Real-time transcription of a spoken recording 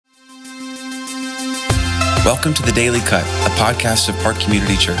Welcome to The Daily Cut, a podcast of Park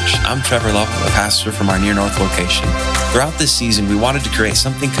Community Church. I'm Trevor Lovell, a pastor from our Near North location. Throughout this season, we wanted to create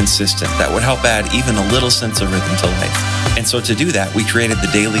something consistent that would help add even a little sense of rhythm to life. And so to do that, we created The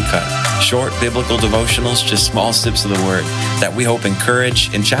Daily Cut, short biblical devotionals, just small sips of the Word that we hope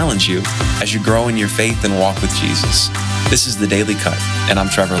encourage and challenge you as you grow in your faith and walk with Jesus. This is The Daily Cut, and I'm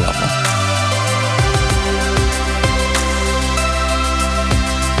Trevor Lovell.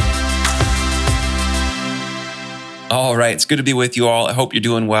 All right, it's good to be with you all. I hope you're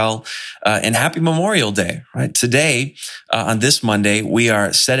doing well, and happy Memorial Day, right? Today, on this Monday, we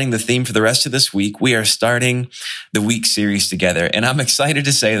are setting the theme for the rest of this week. We are starting the week series together, and I'm excited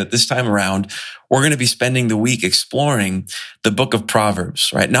to say that this time around, we're going to be spending the week exploring the book of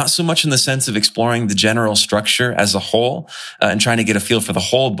Proverbs, right? Not so much in the sense of exploring the general structure as a whole and trying to get a feel for the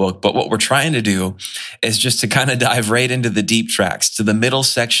whole book, but what we're trying to do is just to kind of dive right into the deep tracks, to the middle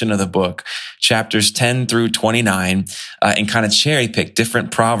section of the book, chapters 10 through 29, and kind of cherry pick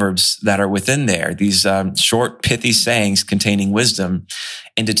different proverbs that are within there, these short, pithy sayings containing wisdom,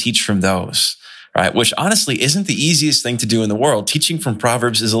 and to teach from those. Right, which honestly isn't the easiest thing to do in the world. Teaching from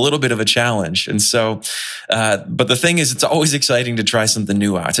Proverbs is a little bit of a challenge. And so, but the thing is, it's always exciting to try something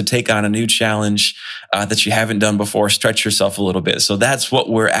new out, to take on a new challenge that you haven't done before, stretch yourself a little bit. So that's what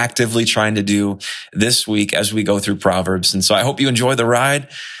we're actively trying to do this week as we go through Proverbs. And so I hope you enjoy the ride,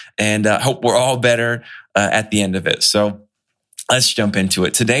 and hope we're all better at the end of it. So let's jump into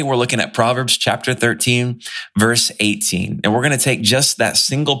it. Today, we're looking at Proverbs chapter 13, verse 18. And we're going to take just that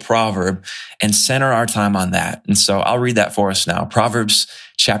single proverb and center our time on that. And so I'll read that for us now. Proverbs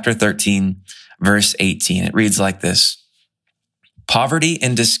chapter 13, verse 18. It reads like this: "Poverty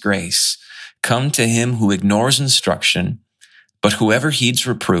and disgrace come to him who ignores instruction, but whoever heeds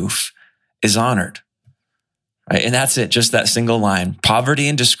reproof is honored." Right? And that's it, just that single line. Poverty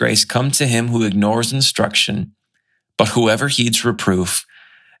and disgrace come to him who ignores instruction, but whoever heeds reproof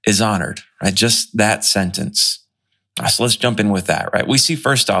is honored, right? Just that sentence. So let's jump in with that, right? We see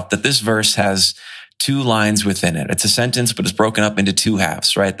first off that this verse has two lines within it. It's a sentence, but it's broken up into two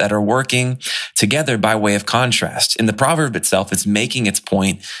halves, right? That are working together by way of contrast. In the proverb itself, it's making its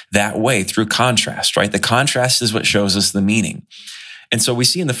point that way through contrast, right? The contrast is what shows us the meaning. And so we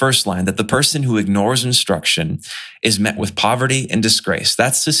see in the first line that the person who ignores instruction is met with poverty and disgrace.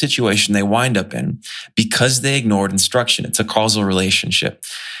 That's the situation they wind up in because they ignored instruction. It's a causal relationship.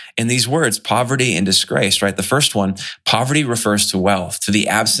 In these words, poverty and disgrace, right? The first one, poverty refers to wealth, to the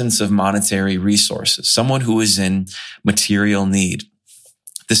absence of monetary resources, someone who is in material need.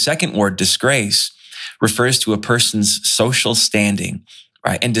 The second word, disgrace, refers to a person's social standing,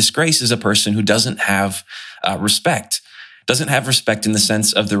 right? And disgrace is a person who doesn't have respect. Doesn't have respect in the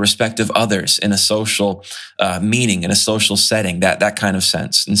sense of the respect of others in a social meaning, in a social setting, that kind of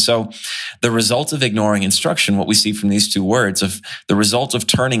sense. And so the result of ignoring instruction, what we see from these two words, of the result of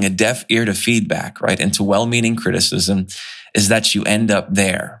turning a deaf ear to feedback, right, and to well-meaning criticism, is that you end up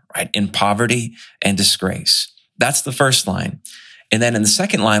there, right, in poverty and disgrace. That's the first line. And then in the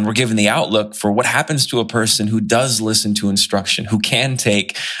second line, we're given the outlook for what happens to a person who does listen to instruction, who can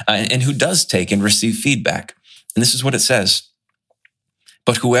take and who does take and receive feedback. And this is what it says: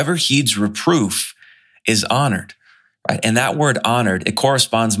 "But whoever heeds reproof is honored," right? And that word honored, it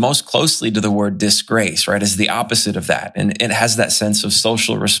corresponds most closely to the word disgrace, right? As the opposite of that. And it has that sense of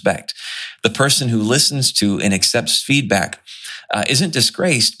social respect. The person who listens to and accepts feedback isn't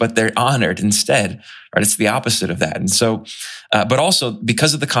disgraced, but they're honored instead, right? It's the opposite of that. And so, but also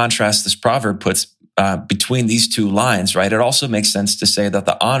because of the contrast this proverb puts between these two lines, right? It also makes sense to say that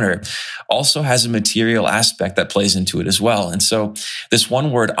the honor also has a material aspect that plays into it as well. And so this one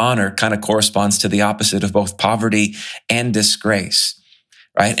word honor kind of corresponds to the opposite of both poverty and disgrace,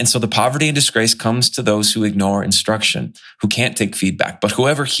 right? And so the poverty and disgrace comes to those who ignore instruction, who can't take feedback, but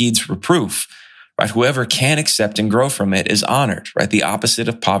whoever heeds reproof, right? Whoever can accept and grow from it is honored, right? The opposite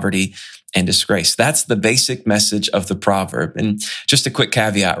of poverty and disgrace. That's the basic message of the proverb. And just a quick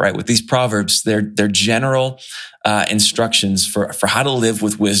caveat, right? With these proverbs, they're general instructions for how to live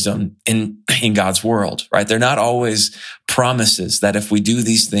with wisdom in God's world, right? They're not always promises that if we do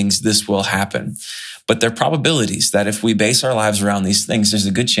these things, this will happen. But they're probabilities that if we base our lives around these things, there's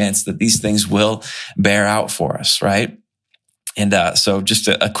a good chance that these things will bear out for us, right? And so just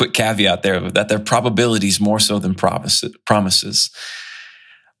a quick caveat there, that they're probabilities more so than promises.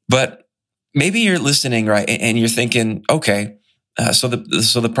 But maybe you're listening, right, and you're thinking, okay, so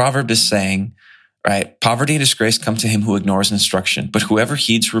the proverb is saying, right, poverty and disgrace come to him who ignores instruction, but whoever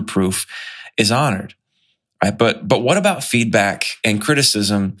heeds reproof is honored, right? But what about feedback and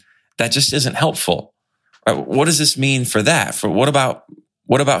criticism that just isn't helpful? Right? What does this mean for that? For what about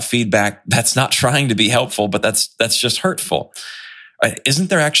What about feedback that's not trying to be helpful, but that's just hurtful? Right? Isn't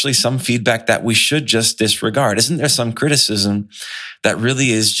there actually some feedback that we should just disregard? Isn't there some criticism that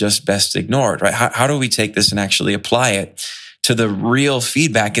really is just best ignored, right? How do we take this and actually apply it to the real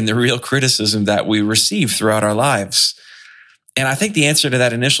feedback and the real criticism that we receive throughout our lives? And I think the answer to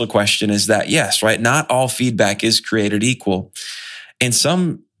that initial question is that yes, right? Not all feedback is created equal. And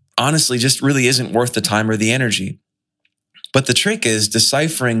some honestly just really isn't worth the time or the energy. But the trick is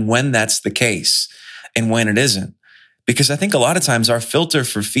deciphering when that's the case and when it isn't. Because I think a lot of times our filter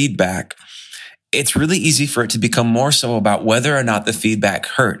for feedback, it's really easy for it to become more so about whether or not the feedback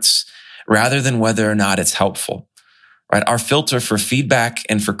hurts rather than whether or not it's helpful. Right? Our filter for feedback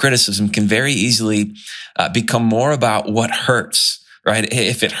and for criticism can very easily become more about what hurts. Right?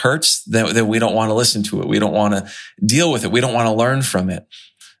 If it hurts, then we don't want to listen to it. We don't want to deal with it. We don't want to learn from it,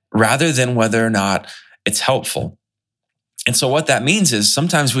 rather than whether or not it's helpful. And so what that means is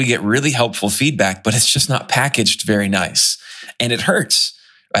sometimes we get really helpful feedback, but it's just not packaged very nice. And it hurts.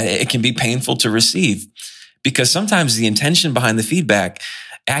 Right? It can be painful to receive because sometimes the intention behind the feedback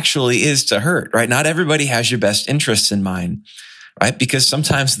actually is to hurt, right? Not everybody has your best interests in mind, right? Because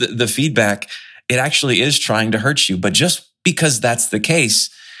sometimes the feedback, it actually is trying to hurt you. But just because that's the case,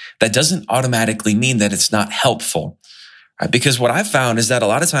 that doesn't automatically mean that it's not helpful. Right? Because what I've found is that a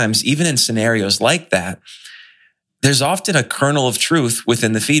lot of times, even in scenarios like that, there's often a kernel of truth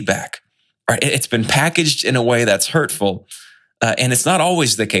within the feedback. Right? It's been packaged in a way that's hurtful. And it's not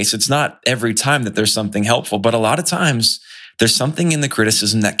always the case. It's not every time that there's something helpful, but a lot of times there's something in the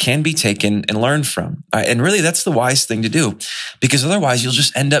criticism that can be taken and learned from. And really, that's the wise thing to do, because otherwise you'll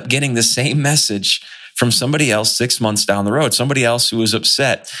just end up getting the same message from somebody else 6 months down the road, somebody else who is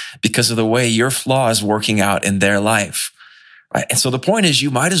upset because of the way your flaw is working out in their life. Right? And so the point is, you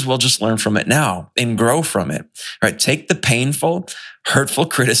might as well just learn from it now and grow from it. Right? Take the painful, hurtful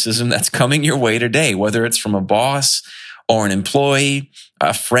criticism that's coming your way today, whether it's from a boss or an employee,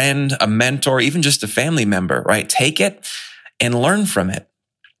 a friend, a mentor, even just a family member. Right? Take it and learn from it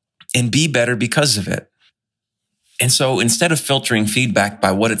and be better because of it. And so instead of filtering feedback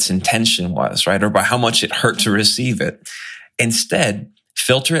by what its intention was, right, or by how much it hurt to receive it, instead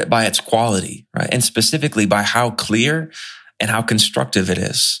filter it by its quality, right, and specifically by how clear and how constructive it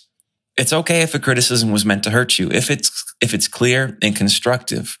is. It's okay if a criticism was meant to hurt you, if it's clear and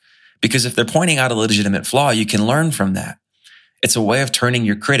constructive, because if they're pointing out a legitimate flaw, you can learn from that. It's a way of turning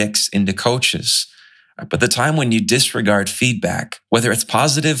your critics into coaches. But the time when you disregard feedback, whether it's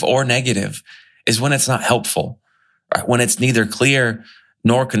positive or negative, is when it's not helpful, right? When it's neither clear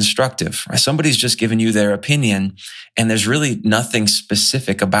nor constructive. Right? Somebody's just given you their opinion and there's really nothing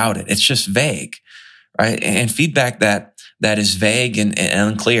specific about it. It's just vague, right? And feedback that is vague and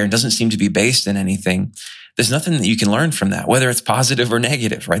unclear and doesn't seem to be based in anything, there's nothing that you can learn from that, whether it's positive or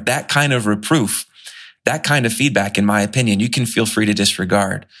negative, right? That kind of reproof, that kind of feedback, in my opinion, you can feel free to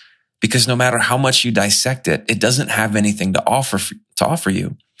disregard, because no matter how much you dissect it, it doesn't have anything to offer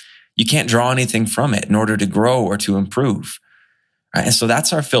you. You can't draw anything from it in order to grow or to improve. Right? And so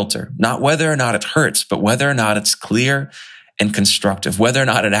that's our filter, not whether or not it hurts, but whether or not it's clear and constructive, whether or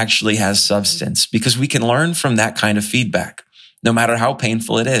not it actually has substance, because we can learn from that kind of feedback, no matter how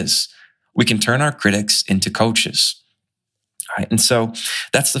painful it is. We can turn our critics into coaches. Right? And so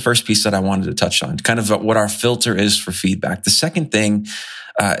that's the first piece that I wanted to touch on, kind of what our filter is for feedback. The second thing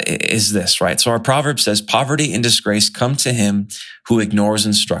is this, right? So our proverb says, poverty and disgrace come to him who ignores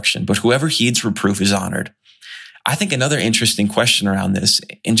instruction, but whoever heeds reproof is honored. I think another interesting question around this,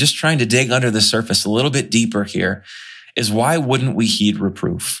 and just trying to dig under the surface a little bit deeper here, is why wouldn't we heed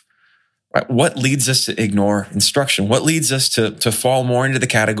reproof? Right? What leads us to ignore instruction? What leads us to fall more into the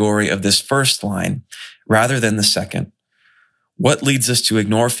category of this first line rather than the second? What leads us to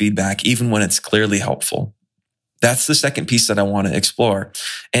ignore feedback even when it's clearly helpful? That's the second piece that I want to explore.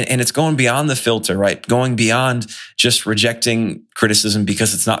 And it's going beyond the filter, right? Going beyond just rejecting criticism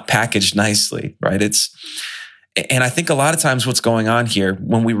because it's not packaged nicely, right? And I think a lot of times what's going on here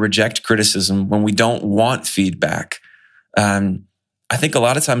when we reject criticism, when we don't want feedback, I think a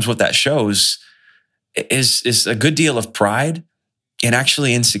lot of times what that shows is a good deal of pride and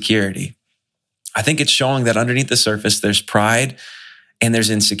actually insecurity. I think it's showing that underneath the surface, there's pride and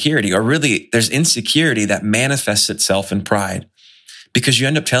there's insecurity, or really there's insecurity that manifests itself in pride, because you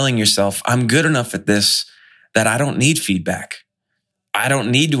end up telling yourself, I'm good enough at this that I don't need feedback. I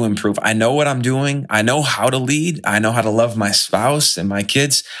don't need to improve. I know what I'm doing. I know how to lead. I know how to love my spouse and my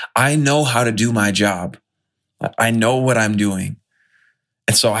kids. I know how to do my job. I know what I'm doing.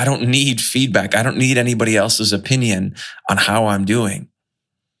 And so I don't need feedback. I don't need anybody else's opinion on how I'm doing.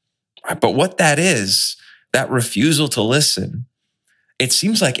 But what that is, that refusal to listen, it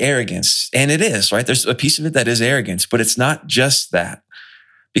seems like arrogance, and it is, right? There's a piece of it that is arrogance, but it's not just that.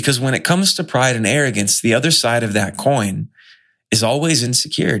 Because when it comes to pride and arrogance, the other side of that coin is always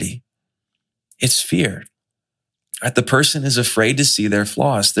insecurity. It's fear. Right? The person is afraid to see their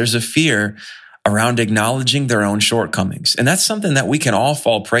flaws. There's a fear around acknowledging their own shortcomings. And that's something that we can all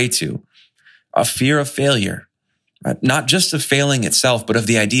fall prey to, a fear of failure. Right? Not just of failing itself, but of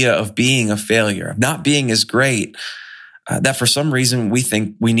the idea of being a failure, of not being as great that for some reason we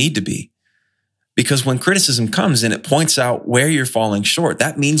think we need to be. Because when criticism comes and it points out where you're falling short,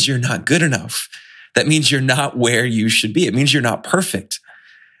 that means you're not good enough. That means you're not where you should be. It means you're not perfect.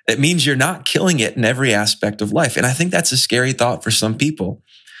 It means you're not killing it in every aspect of life. And I think that's a scary thought for some people,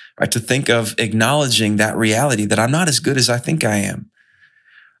 right? To think of acknowledging that reality that I'm not as good as I think I am.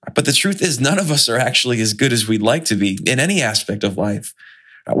 But the truth is, none of us are actually as good as we'd like to be in any aspect of life.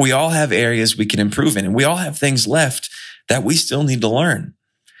 We all have areas we can improve in, and we all have things left that we still need to learn.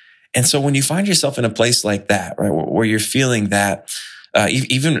 And so when you find yourself in a place like that, right, where you're feeling that,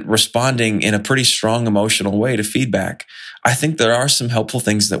 even responding in a pretty strong emotional way to feedback, I think there are some helpful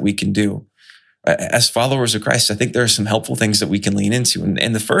things that we can do. As followers of Christ, I think there are some helpful things that we can lean into.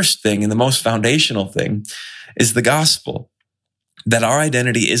 And the first thing and the most foundational thing is the gospel, that our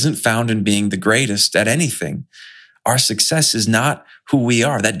identity isn't found in being the greatest at anything. Our success is not who we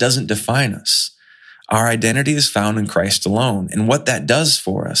are. That doesn't define us. Our identity is found in Christ alone. And what that does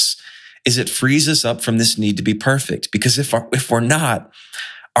for us is it frees us up from this need to be perfect. Because if we're not,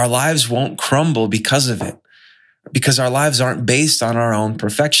 our lives won't crumble because of it. Because our lives aren't based on our own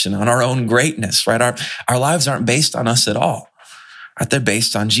perfection, on our own greatness, right? Our lives aren't based on us at all. Right? They're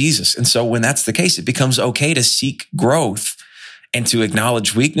based on Jesus. And so when that's the case, it becomes okay to seek growth and to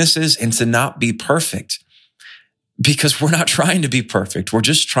acknowledge weaknesses and to not be perfect. Because we're not trying to be perfect. We're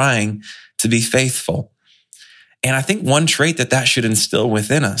just trying to be faithful. And I think one trait that should instill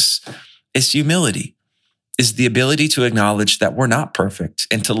within us is humility, is the ability to acknowledge that we're not perfect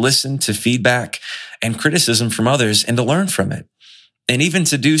and to listen to feedback and criticism from others and to learn from it. And even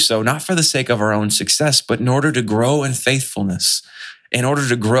to do so, not for the sake of our own success, but in order to grow in faithfulness, in order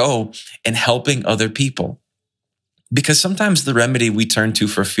to grow in helping other people. Because sometimes the remedy we turn to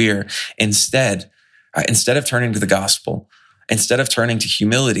for fear instead of turning to the gospel, instead of turning to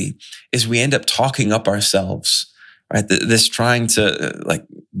humility, is we end up talking up ourselves, right? This trying to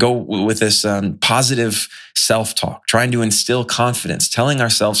go with this positive self-talk, trying to instill confidence, telling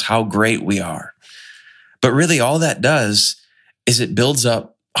ourselves how great we are. But really all that does is it builds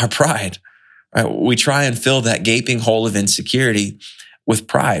up our pride, right? We try and fill that gaping hole of insecurity with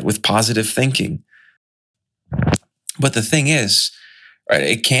pride, with positive thinking. But the thing is, right,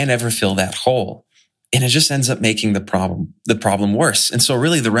 it can't ever fill that hole. And it just ends up making the problem worse. And so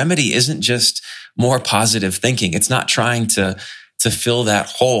really the remedy isn't just more positive thinking. It's not trying to fill that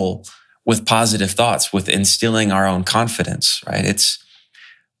hole with positive thoughts, with instilling our own confidence, right? It's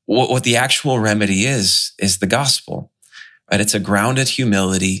what the actual remedy is the gospel, right? It's a grounded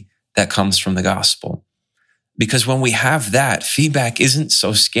humility that comes from the gospel. Because when we have that, feedback isn't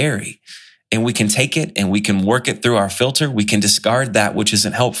so scary. And we can take it and we can work it through our filter. We can discard that which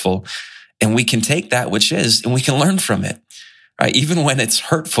isn't helpful. And we can take that which is, and we can learn from it, right? Even when it's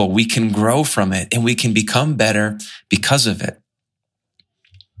hurtful, we can grow from it and we can become better because of it.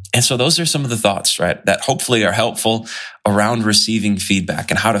 And so those are some of the thoughts, right, that hopefully are helpful around receiving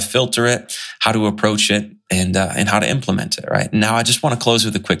feedback and how to filter it, how to approach it, and how to implement it, right? Now, I just want to close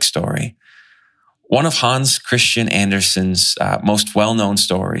with a quick story. One of Hans Christian Andersen's most well-known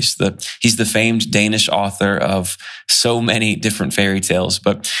stories. He's the famed Danish author of so many different fairy tales,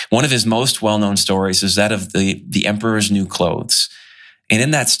 but one of his most well-known stories is that of the emperor's new clothes. And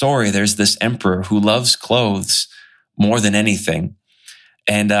in that story, there's this emperor who loves clothes more than anything.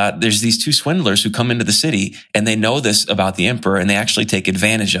 And there's these two swindlers who come into the city, and they know this about the emperor, and they actually take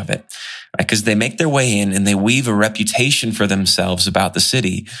advantage of it, right? Because they make their way in and they weave a reputation for themselves about the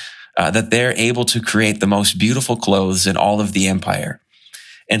city, that they're able to create the most beautiful clothes in all of the empire.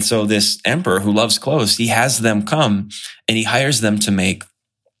 And so this emperor who loves clothes, he has them come and he hires them to make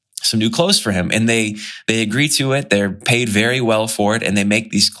some new clothes for him. And they agree to it. They're paid very well for it and they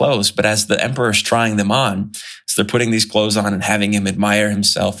make these clothes. But as the emperor's trying them on, so they're putting these clothes on and having him admire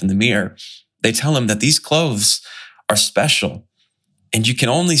himself in the mirror, they tell him that these clothes are special. And you can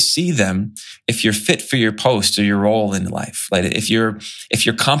only see them if you're fit for your post or your role in life. Like if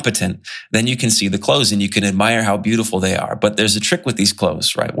you're competent, then you can see the clothes and you can admire how beautiful they are. But there's a trick with these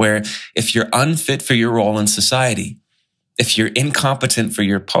clothes, right? Where if you're unfit for your role in society, if you're incompetent for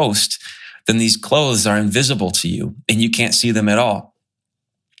your post, then these clothes are invisible to you and you can't see them at all.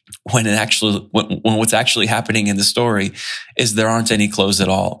 when what's actually happening in the story is there aren't any clothes at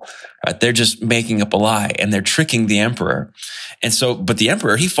all. Right? They're just making up a lie and they're tricking the emperor. And so, but the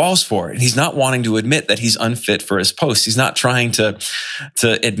emperor, he falls for it. And he's not wanting to admit that he's unfit for his post. He's not trying to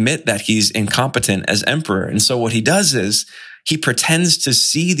admit that he's incompetent as emperor. And so what he does is he pretends to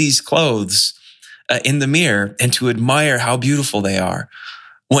see these clothes in the mirror and to admire how beautiful they are,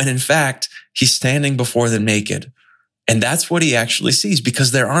 when in fact, he's standing before them naked. And that's what he actually sees,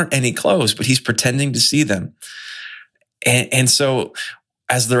 because there aren't any clothes, but he's pretending to see them. And so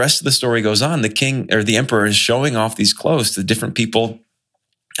as the rest of the story goes on, the king or the emperor is showing off these clothes to different people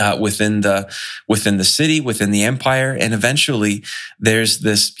within the city, within the empire. And eventually there's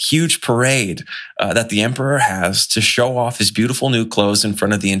this huge parade that the emperor has to show off his beautiful new clothes in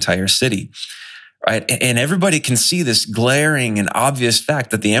front of the entire city. Right. And everybody can see this glaring and obvious fact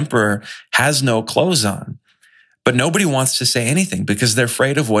that the emperor has no clothes on. But nobody wants to say anything because they're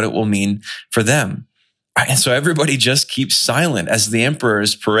afraid of what it will mean for them. And so everybody just keeps silent as the emperor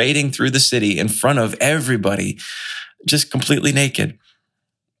is parading through the city in front of everybody, just completely naked,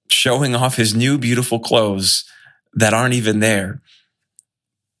 showing off his new beautiful clothes that aren't even there.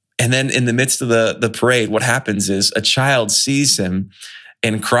 And then in the midst of the parade, what happens is a child sees him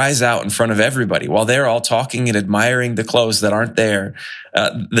and cries out in front of everybody while they're all talking and admiring the clothes that aren't there.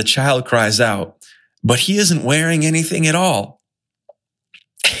 The child cries out, but he isn't wearing anything at all.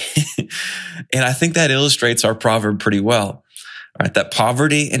 And I think that illustrates our proverb pretty well, right? That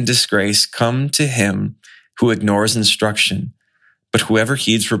poverty and disgrace come to him who ignores instruction, but whoever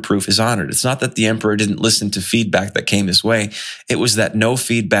heeds reproof is honored. It's not that the emperor didn't listen to feedback that came his way. It was that no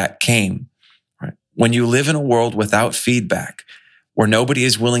feedback came, right? When you live in a world without feedback, where nobody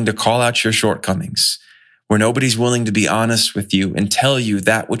is willing to call out your shortcomings, where nobody's willing to be honest with you and tell you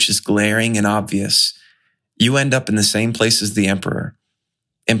that which is glaring and obvious, you end up in the same place as the emperor,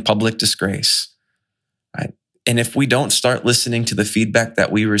 in public disgrace, right? And if we don't start listening to the feedback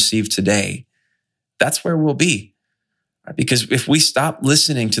that we receive today, that's where we'll be. Right? Because if we stop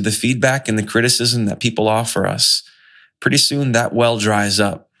listening to the feedback and the criticism that people offer us, pretty soon that well dries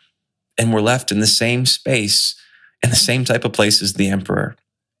up and we're left in the same space, in the same type of place as the emperor.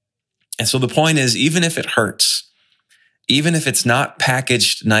 And so the point is, even if it hurts, even if it's not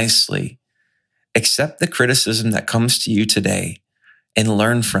packaged nicely, accept the criticism that comes to you today and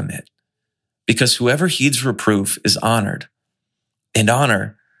learn from it. Because whoever heeds reproof is honored. And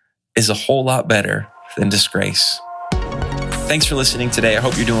honor is a whole lot better than disgrace. Thanks for listening today. I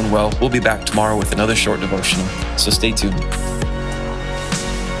hope you're doing well. We'll be back tomorrow with another short devotional, so stay tuned.